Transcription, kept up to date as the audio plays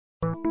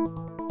This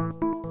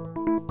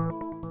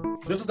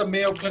is the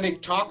Mayo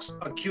Clinic Talks,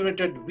 a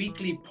curated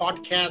weekly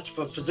podcast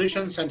for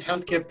physicians and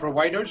healthcare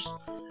providers.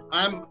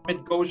 I'm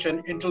Amit Ghosh,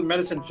 an internal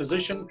medicine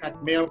physician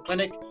at Mayo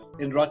Clinic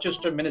in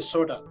Rochester,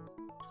 Minnesota.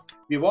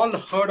 We've all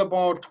heard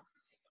about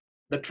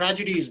the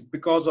tragedies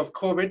because of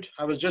COVID.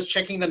 I was just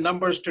checking the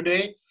numbers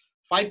today,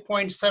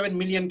 5.7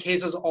 million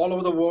cases all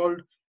over the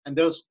world, and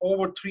there's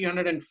over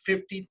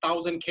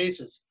 350,000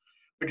 cases.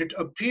 But it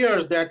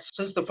appears that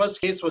since the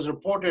first case was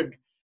reported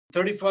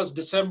 31st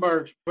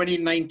December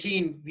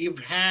 2019, we've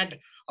had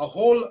a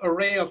whole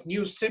array of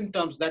new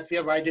symptoms that we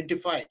have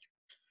identified.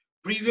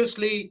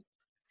 Previously,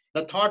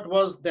 the thought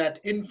was that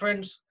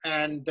infants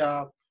and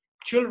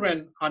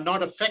children are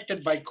not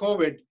affected by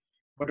COVID,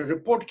 but a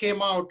report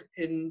came out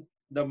in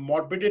the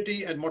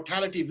Morbidity and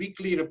Mortality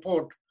Weekly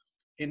report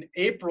in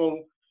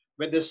April,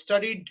 where they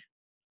studied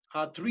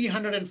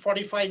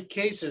 345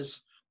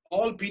 cases,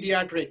 all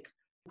pediatric,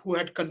 who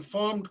had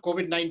confirmed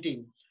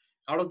COVID-19.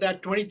 Out of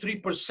that,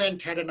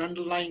 23% had an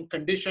underlying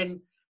condition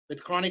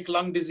with chronic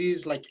lung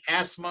disease like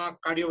asthma,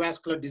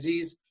 cardiovascular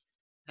disease,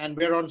 and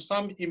were on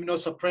some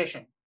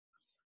immunosuppression.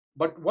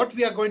 But what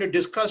we are going to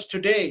discuss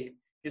today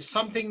is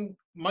something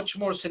much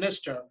more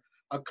sinister,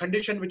 a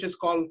condition which is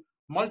called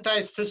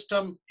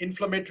multi-system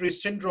inflammatory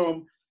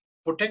syndrome,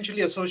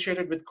 potentially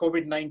associated with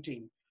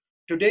COVID-19.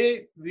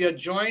 Today, we are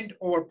joined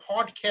over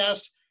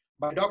podcast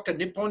by Dr.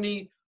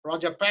 Niponi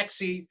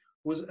Rajapakse,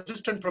 who is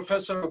Assistant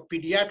Professor of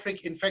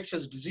Pediatric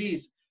Infectious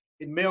Disease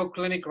in Mayo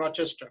Clinic,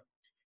 Rochester.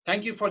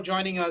 Thank you for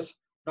joining us,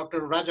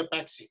 Dr.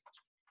 Rajapakse.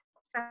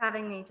 For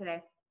having me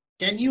today.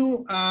 Can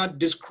you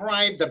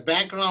describe the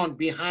background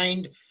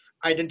behind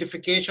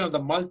identification of the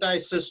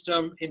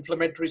multi-system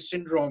inflammatory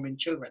syndrome in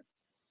children?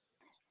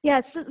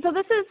 Yes, so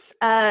this is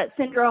a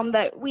syndrome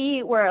that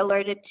we were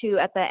alerted to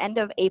at the end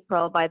of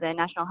April by the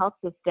National Health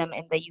System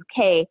in the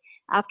UK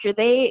after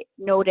they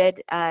noted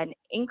an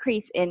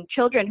increase in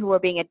children who were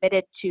being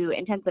admitted to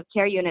intensive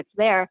care units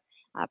there,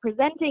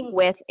 presenting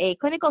with a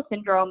clinical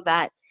syndrome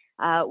that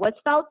was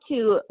felt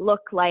to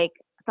look like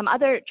some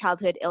other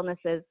childhood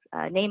illnesses,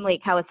 namely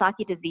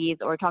Kawasaki disease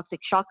or toxic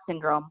shock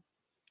syndrome.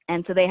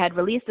 And so they had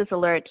released this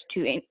alert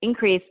to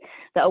increase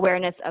the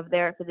awareness of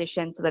their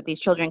physicians so that these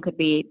children could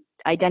be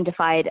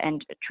identified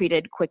and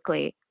treated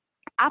quickly.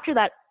 After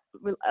that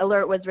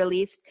alert was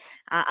released,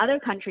 other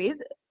countries,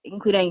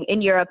 including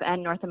in Europe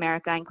and North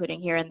America, including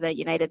here in the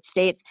United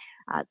States,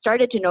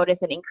 started to notice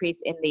an increase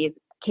in these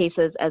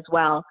cases as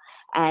well.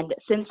 And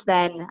since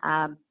then,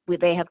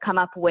 they have come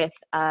up with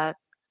a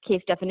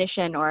case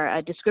definition or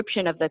a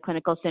description of the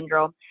clinical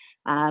syndrome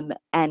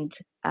and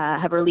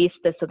have released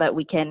this so that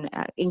we can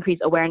increase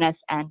awareness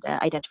and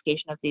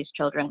identification of these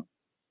children.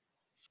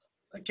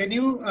 Can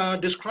you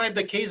describe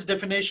the case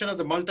definition of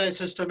the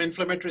multi-system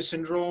inflammatory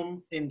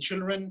syndrome in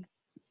children?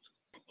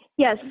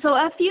 Yes, so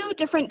a few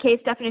different case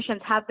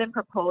definitions have been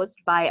proposed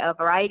by a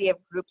variety of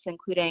groups,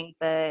 including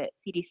the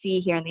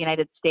CDC here in the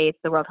United States,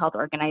 the World Health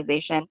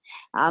Organization.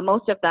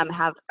 Most of them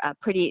have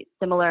pretty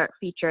similar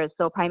features.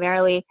 So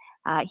primarily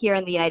here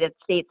in the United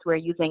States, we're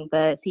using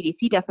the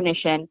CDC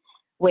definition,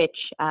 which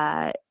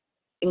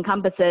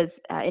encompasses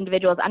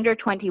individuals under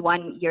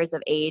 21 years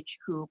of age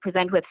who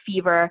present with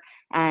fever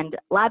and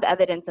lab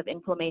evidence of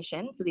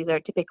inflammation. So these are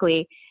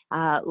typically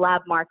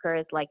lab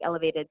markers like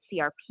elevated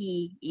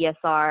CRP,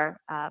 ESR,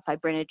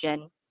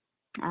 fibrinogen,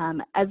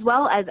 as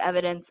well as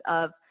evidence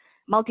of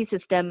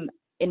multi-system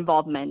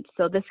involvement.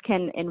 So this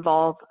can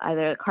involve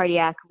either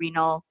cardiac,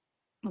 renal,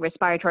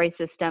 respiratory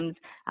systems.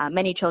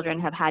 Many children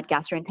have had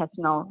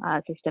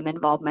gastrointestinal system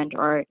involvement,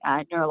 or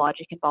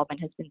neurologic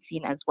involvement has been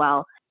seen as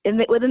well.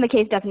 Within the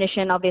case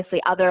definition, obviously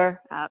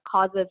other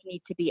causes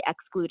need to be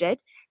excluded.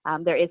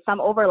 There is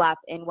some overlap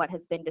in what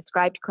has been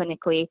described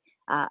clinically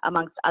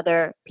amongst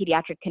other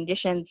pediatric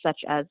conditions such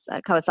as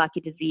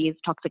Kawasaki disease,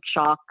 toxic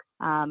shock,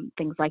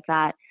 things like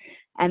that.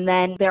 And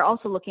then they're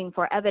also looking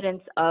for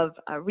evidence of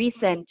a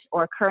recent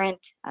or current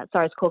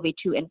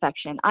SARS-CoV-2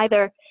 infection,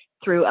 either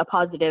through a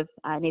positive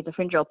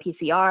nasopharyngeal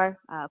PCR,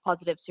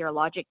 positive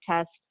serologic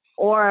test,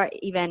 or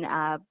even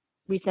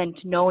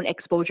recent known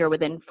exposure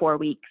within 4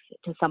 weeks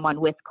to someone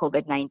with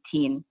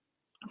COVID-19.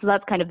 So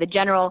that's kind of the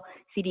general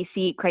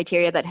CDC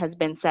criteria that has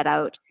been set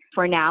out.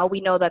 For now, we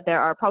know that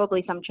there are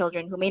probably some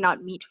children who may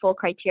not meet full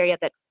criteria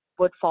that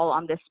would fall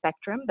on this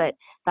spectrum, but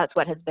that's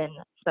what has been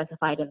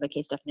specified in the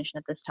case definition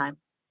at this time.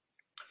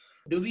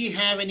 Do we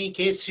have any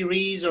case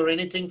series or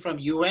anything from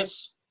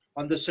US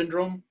on the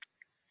syndrome?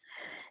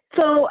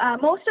 So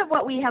most of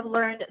what we have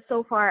learned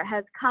so far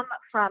has come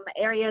from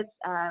areas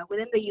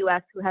within the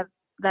US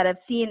that have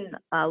seen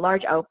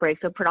large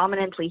outbreaks. So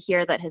predominantly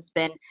here that has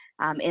been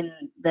in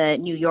the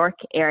New York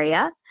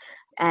area.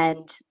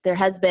 And there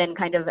has been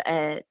kind of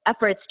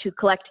efforts to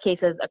collect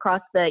cases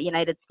across the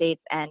United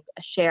States and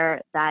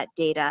share that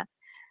data.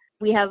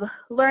 We have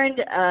learned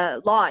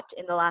a lot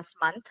in the last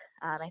month,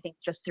 I think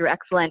just through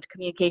excellent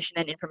communication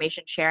and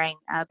information sharing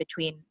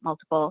between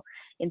multiple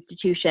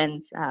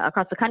institutions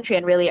across the country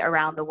and really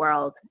around the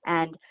world.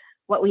 And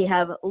what we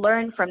have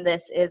learned from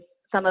this is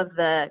some of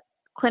the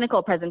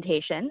clinical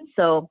presentations.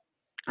 So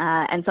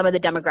and some of the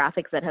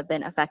demographics that have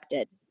been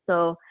affected.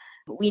 So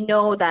we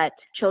know that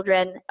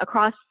children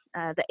across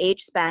the age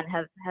span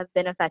have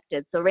been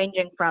affected, so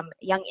ranging from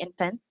young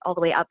infants all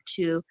the way up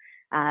to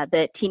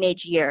the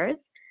teenage years.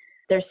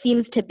 There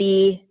seems to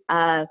be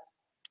a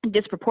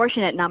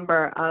disproportionate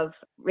number of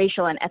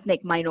racial and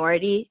ethnic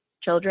minority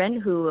children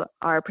who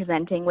are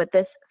presenting with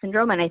this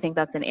syndrome, and I think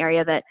that's an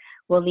area that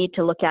we'll need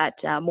to look at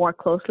more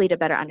closely to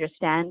better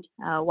understand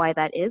why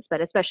that is,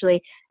 but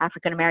especially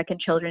African American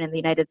children in the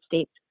United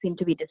States seem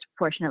to be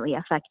disproportionately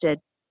affected.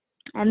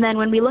 And then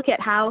when we look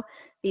at how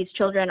these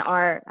children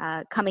are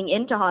coming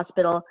into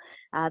hospital,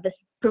 the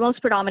most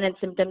predominant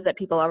symptoms that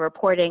people are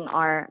reporting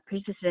are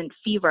persistent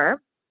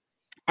fever,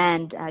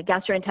 and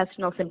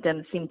gastrointestinal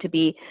symptoms seem to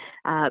be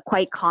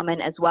quite common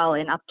as well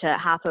in up to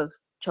half of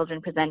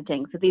children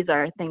presenting. So these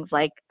are things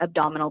like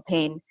abdominal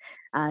pain,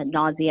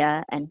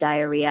 nausea, and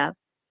diarrhea.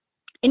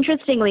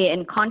 Interestingly,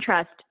 in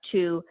contrast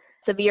to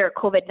severe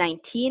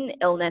COVID-19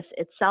 illness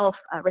itself,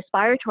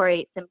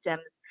 respiratory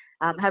symptoms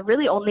have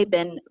really only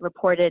been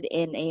reported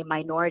in a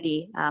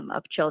minority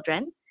of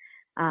children.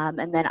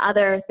 And then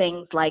other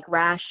things like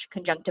rash,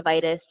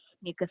 conjunctivitis,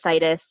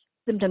 mucositis,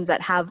 symptoms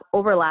that have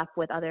overlap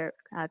with other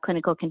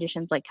clinical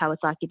conditions like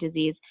Kawasaki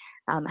disease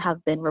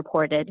have been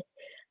reported.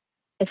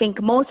 I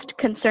think most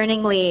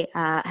concerningly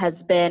has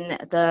been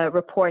the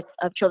reports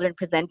of children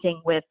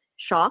presenting with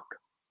shock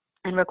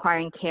and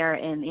requiring care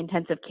in the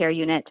intensive care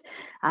unit,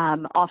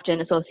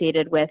 often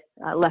associated with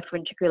left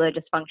ventricular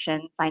dysfunction,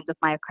 signs of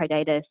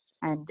myocarditis,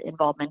 and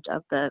involvement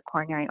of the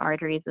coronary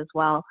arteries as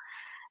well.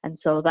 And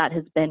so that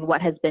has been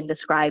what has been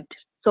described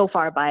so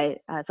far by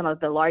some of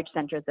the large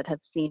centers that have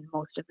seen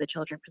most of the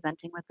children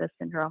presenting with this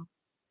syndrome.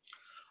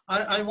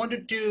 I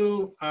wanted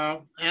to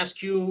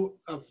ask you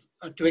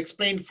to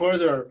explain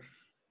further.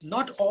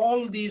 Not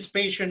all these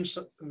patients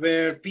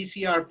were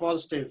PCR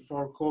positive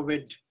for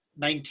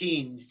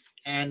COVID-19,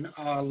 and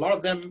a lot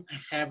of them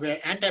were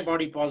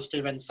antibody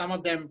positive, and some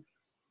of them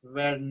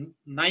were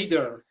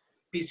neither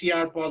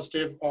PCR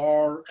positive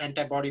or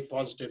antibody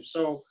positive.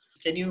 So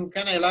can you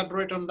kind of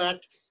elaborate on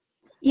that?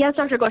 Yes,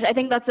 Dr. Ghosh, I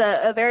think that's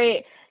a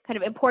very kind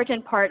of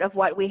important part of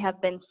what we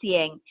have been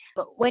seeing.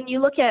 But when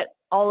you look at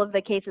all of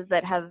the cases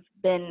that have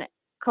been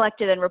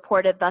collected and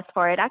reported thus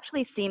far, it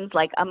actually seems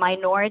like a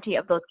minority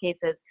of those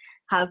cases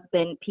have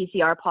been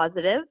PCR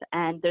positive,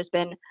 and there's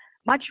been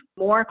much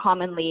more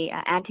commonly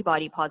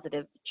antibody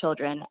positive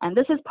children. And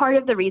this is part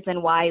of the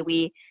reason why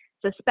we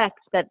suspect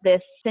that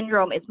this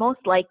syndrome is most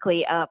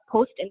likely a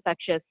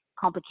post-infectious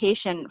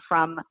complication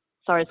from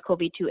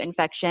SARS-CoV-2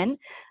 infection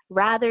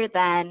rather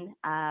than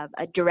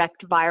a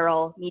direct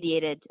viral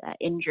mediated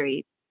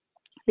injury.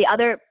 The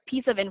other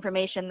piece of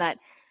information that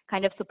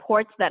kind of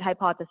supports that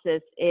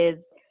hypothesis is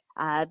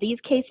these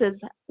cases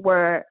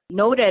were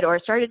noted or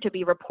started to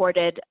be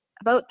reported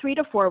about 3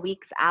 to 4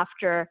 weeks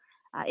after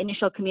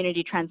initial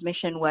community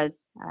transmission was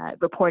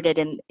reported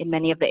in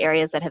many of the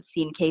areas that have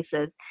seen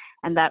cases.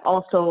 And that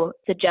also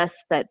suggests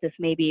that this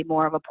may be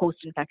more of a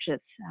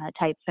post-infectious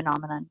type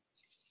phenomenon.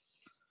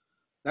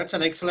 That's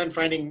an excellent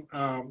finding,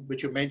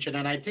 which you mentioned.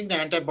 And I think the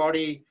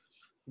antibody,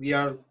 we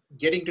are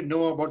getting to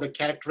know about the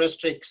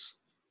characteristics,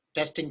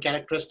 testing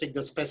characteristic,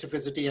 the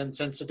specificity and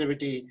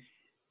sensitivity.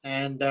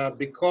 And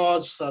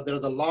because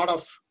there's a lot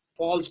of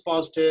false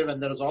positive,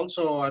 and there's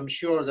also, I'm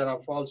sure there are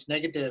false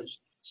negatives.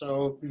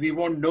 So we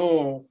won't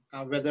know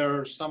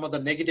whether some of the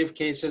negative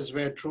cases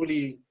were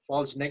truly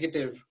false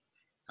negative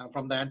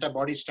from the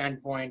antibody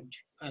standpoint.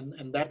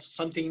 And that's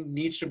something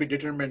needs to be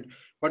determined.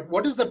 But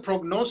what is the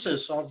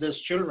prognosis of these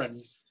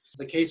children,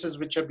 the cases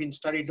which have been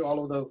studied all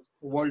over the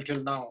world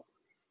till now?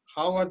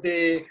 How are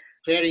they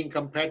faring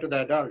compared to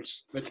the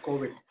adults with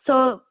COVID?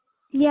 So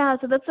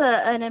that's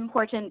an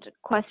important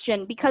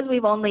question. Because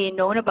we've only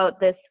known about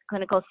this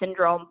clinical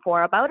syndrome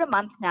for about a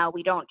month now,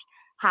 we don't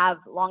have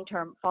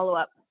long-term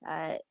follow-up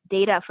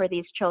data for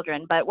these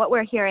children. But what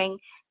we're hearing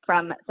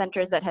from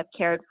centers that have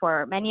cared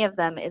for many of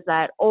them is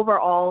that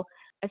overall,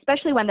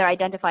 especially when they're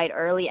identified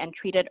early and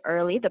treated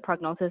early, the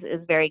prognosis is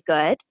very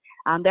good.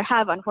 There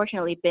have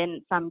unfortunately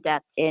been some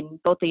deaths in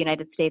both the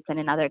United States and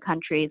in other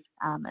countries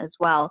as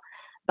well.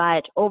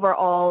 But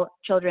overall,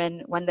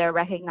 children, when they're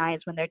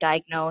recognized, when they're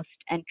diagnosed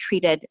and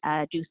treated,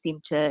 do seem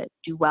to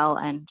do well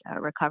and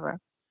recover.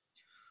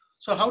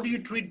 So how do you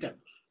treat them?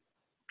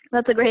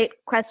 That's a great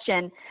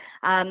question.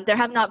 There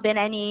have not been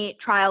any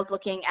trials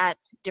looking at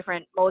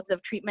different modes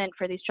of treatment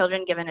for these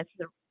children, given it's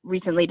a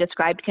recently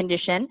described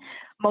condition.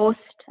 Most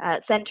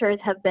centers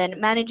have been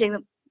managing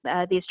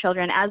these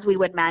children as we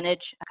would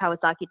manage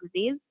Kawasaki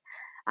disease.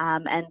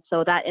 And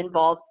so that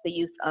involves the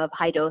use of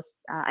high-dose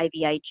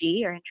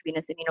IVIG or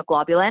intravenous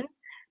immunoglobulin,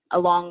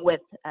 along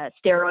with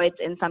steroids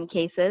in some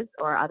cases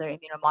or other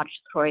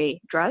immunomodulatory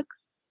drugs.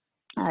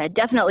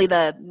 Definitely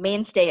the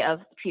mainstay of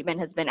treatment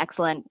has been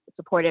excellent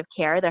supportive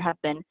care. There have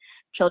been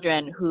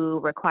children who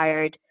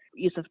required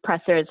use of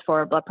pressors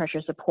for blood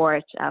pressure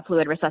support,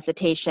 fluid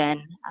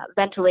resuscitation,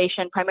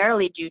 ventilation,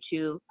 primarily due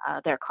to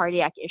their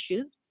cardiac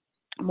issues,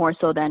 more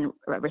so than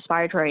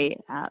respiratory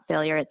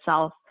failure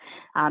itself.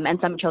 And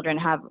some children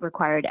have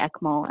required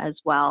ECMO as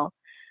well.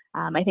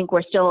 I think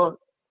we're still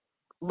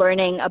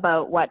learning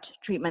about what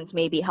treatments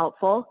may be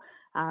helpful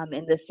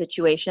in this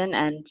situation,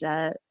 and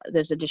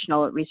there's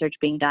additional research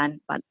being done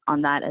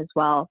on that as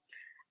well.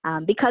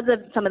 Because of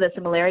some of the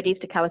similarities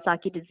to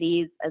Kawasaki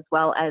disease, as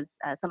well as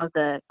some of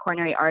the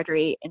coronary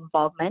artery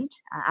involvement,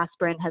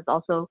 aspirin has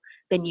also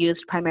been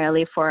used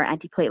primarily for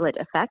antiplatelet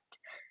effect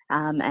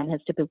and has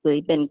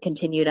typically been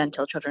continued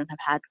until children have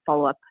had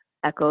follow-up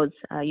echoes,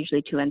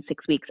 usually 2 and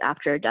 6 weeks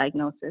after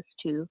diagnosis,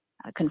 to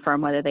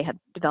confirm whether they have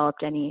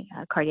developed any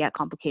cardiac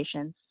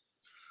complications.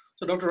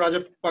 So Dr.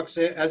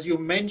 Rajapaksa, as you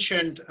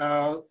mentioned,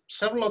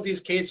 several of these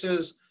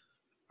cases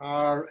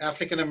are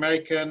African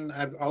American.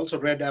 I've also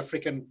read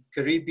African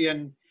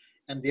Caribbean,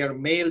 and they are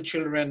male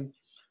children.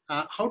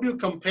 How do you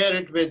compare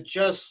it with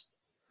just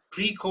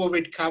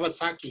pre-COVID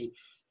Kawasaki?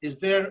 Is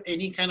there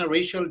any kind of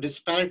racial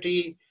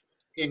disparity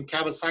in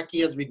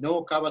Kawasaki as we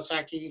know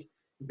Kawasaki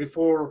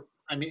before,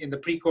 in the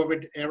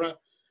pre-COVID era?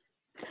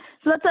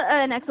 So that's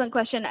an excellent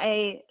question.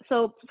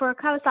 So for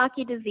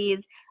Kawasaki disease,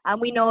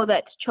 we know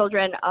that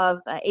children of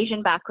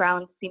Asian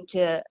backgrounds seem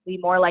to be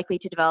more likely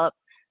to develop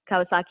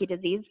Kawasaki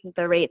disease.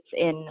 The rates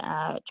in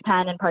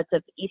Japan and parts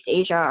of East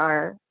Asia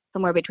are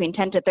somewhere between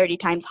 10 to 30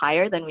 times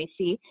higher than we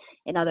see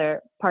in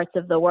other parts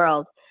of the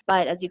world.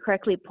 But as you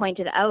correctly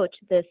pointed out,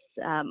 this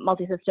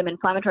multisystem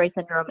inflammatory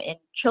syndrome in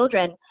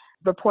children,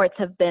 reports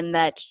have been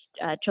that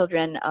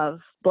children of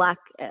Black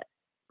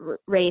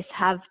race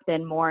have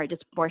been more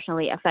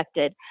disproportionately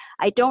affected.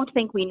 I don't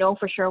think we know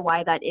for sure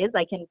why that is.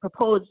 I can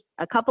propose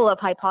a couple of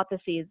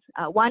hypotheses.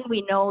 One,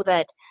 we know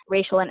that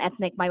racial and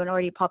ethnic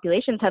minority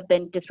populations have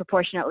been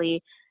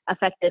disproportionately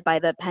affected by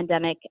the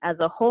pandemic as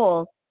a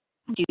whole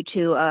due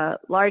to a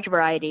large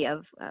variety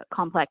of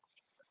complex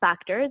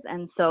factors.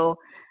 And so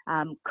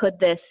could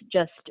this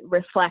just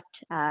reflect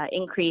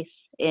increase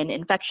in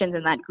infections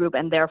in that group,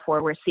 and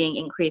therefore we're seeing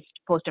increased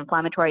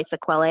post-inflammatory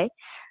sequelae?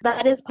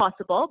 That is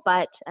possible,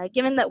 but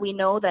given that we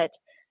know that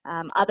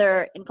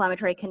other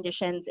inflammatory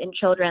conditions in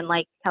children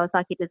like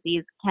Kawasaki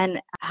disease can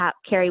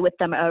carry with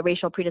them a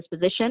racial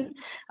predisposition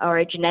or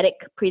a genetic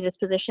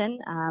predisposition,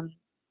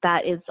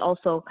 that is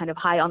also kind of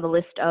high on the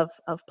list of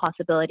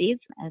possibilities.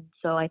 And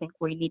so I think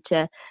we need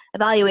to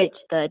evaluate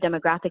the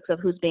demographics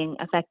of who's being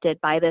affected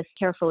by this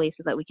carefully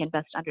so that we can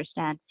best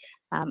understand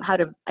how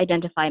to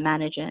identify,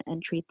 manage,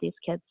 and treat these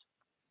kids.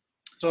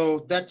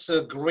 So that's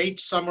a great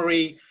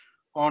summary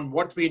on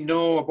what we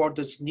know about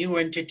this new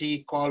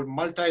entity called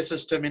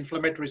multisystem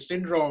inflammatory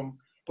syndrome,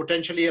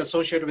 potentially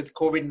associated with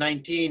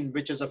COVID-19,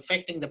 which is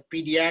affecting the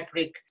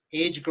pediatric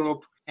age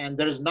group. And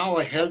there is now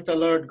a health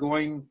alert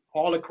going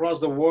all across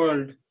the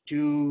world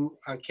to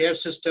care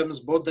systems,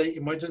 both the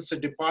emergency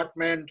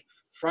department,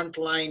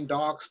 frontline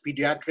docs,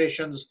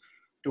 pediatricians,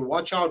 to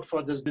watch out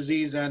for this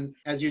disease. And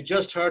as you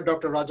just heard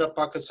Dr.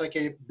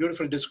 Rajapaksa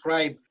beautifully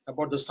describe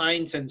about the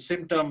signs and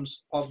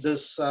symptoms of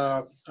this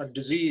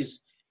disease,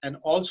 and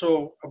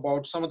also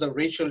about some of the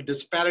racial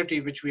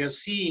disparity which we are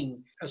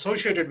seeing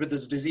associated with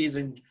this disease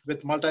and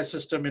with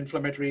multisystem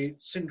inflammatory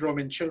syndrome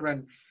in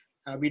children.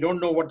 We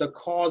don't know what the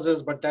cause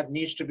is, but that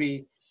needs to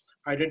be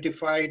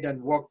identified and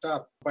worked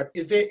up. But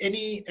is there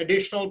any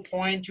additional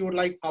point you would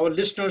like our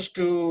listeners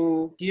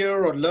to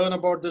hear or learn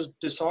about this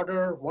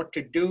disorder, what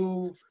to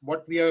do,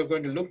 what we are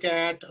going to look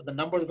at? The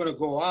number is going to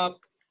go up.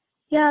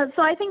 Yeah,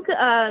 so I think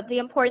the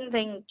important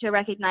thing to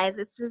recognize,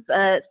 this is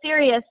a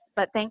serious,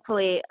 but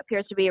thankfully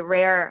appears to be a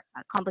rare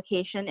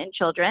complication in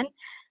children.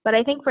 But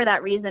I think for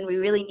that reason, we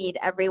really need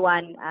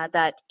everyone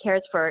that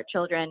cares for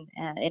children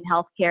in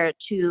healthcare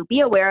to be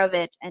aware of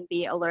it and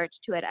be alert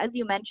to it. As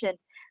you mentioned,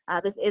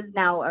 this is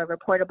now a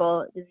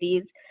reportable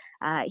disease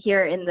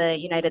here in the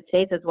United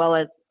States as well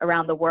as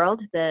around the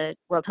world. The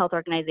World Health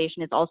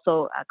Organization is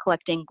also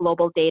collecting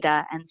global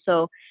data. And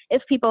so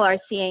if people are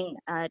seeing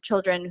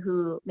children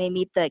who may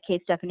meet the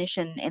case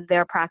definition in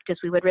their practice,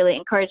 we would really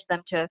encourage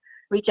them to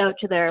reach out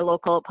to their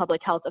local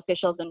public health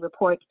officials and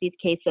report these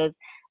cases,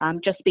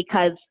 just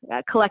because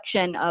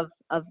collection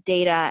of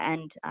data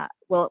and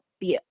will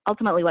be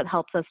ultimately what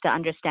helps us to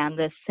understand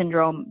this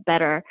syndrome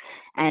better.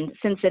 And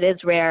since it is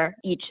rare,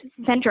 each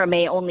center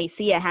may only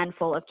see a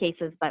handful of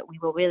cases, but we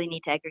will really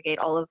need to aggregate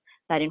all of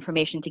that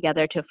information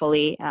together to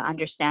fully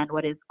understand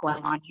what is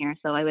going on here.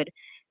 So I would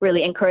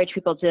really encourage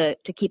people to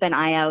keep an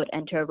eye out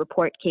and to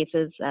report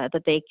cases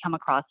that they come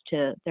across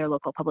to their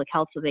local public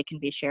health so they can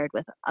be shared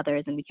with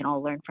others and we can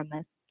all learn from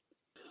this.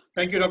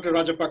 Thank you, Dr.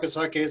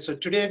 Rajapaksa. So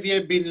today we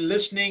have been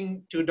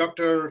listening to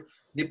Dr.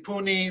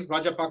 Nipuni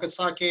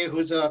Rajapaksa,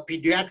 who's a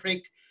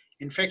pediatric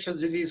infectious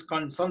disease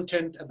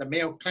consultant at the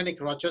Mayo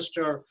Clinic,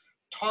 Rochester,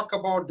 talk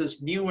about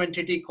this new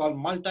entity called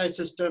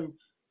multisystem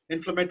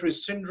inflammatory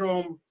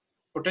syndrome,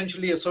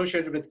 potentially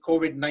associated with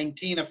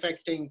COVID-19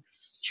 affecting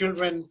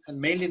children and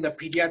mainly in the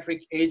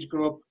pediatric age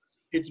group.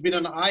 It's been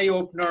an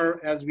eye-opener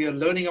as we are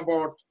learning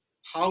about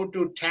how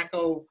to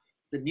tackle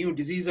the new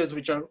diseases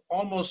which are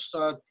almost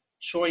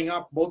showing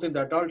up both in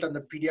the adult and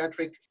the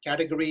pediatric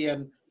category,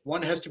 and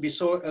one has to be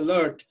so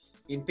alert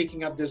in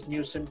picking up these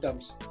new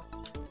symptoms.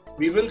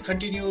 We will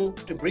continue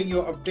to bring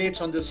you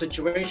updates on this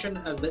situation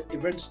as the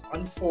events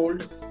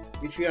unfold.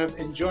 If you have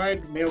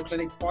enjoyed Mayo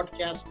Clinic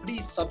podcast,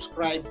 please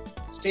subscribe,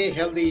 stay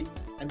healthy,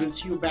 and we'll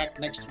see you back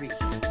next week.